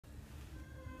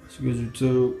So good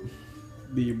YouTube,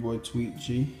 be your boy Tweet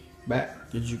G. Back,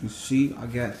 as you can see, I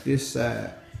got this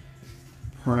side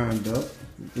primed up.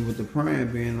 And with the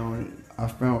prime being on it, I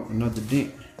found another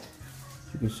dent.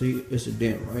 You can see it's a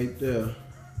dent right there.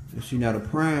 You see now the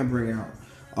prime bring out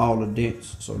all the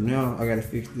dents. So now I gotta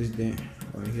fix this dent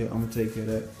right here. I'm gonna take care of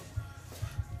that.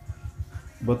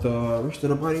 But the rest of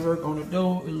the body work on the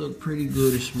door, it looked pretty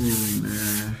good and smooth,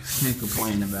 man. Can't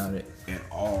complain about it at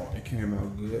all. It came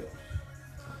out good.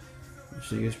 You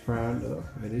see it's primed up.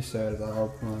 And this side is all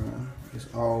primed. It's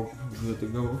all good to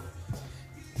go.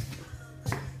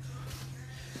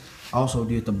 Also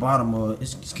did the bottom of it.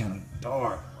 It's kind of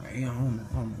dark right here. I don't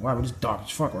know why, but it's dark as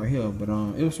fuck right here. But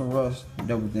it was some rust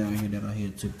that was down here that I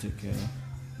had took care of.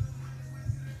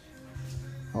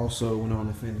 Also went on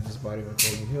to finish this body work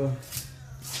over here.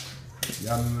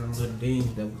 Y'all remember the little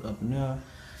dings that was up and down?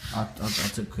 I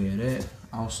took care of that.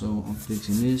 Also, I'm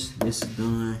fixing this. This is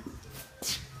done.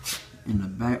 And the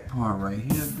back part right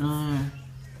here done.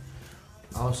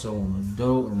 Also on the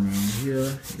door around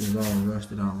here, it's all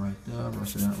rusted out right there.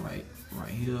 Rusted out right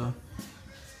here.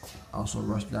 Also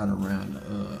rusted out around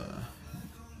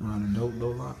the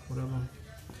door lock, whatever.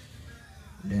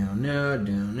 Down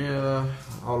there.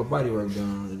 All the body work done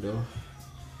on the door.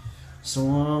 So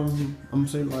I'm gonna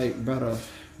say like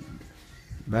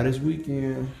by this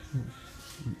weekend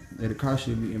that the car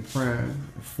should be in prime,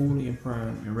 fully in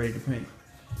prime and ready to paint.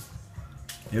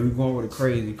 And we're going with a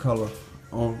crazy color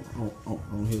on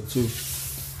here too.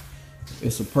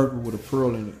 It's a purple with a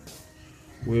pearl in it.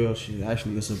 Well, shit,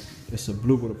 actually it's a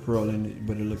blue with a pearl in it,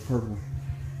 but it look purple.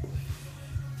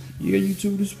 Yeah,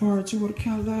 YouTube, this part 2 of the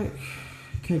Cadillac.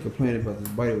 Can't complain about this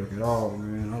body work at all,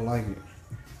 man. I like it.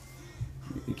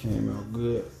 It came out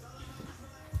good.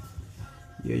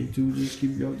 Yeah, YouTube, just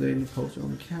keep you updated and posted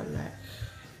on the Cadillac.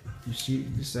 You see,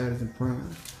 this side is in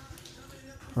prime.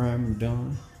 Prime and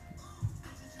done.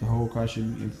 The whole car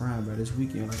should be in prime by this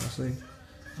weekend, like I say.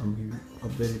 I'm gonna be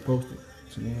updated, posted.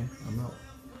 So yeah, I'm out.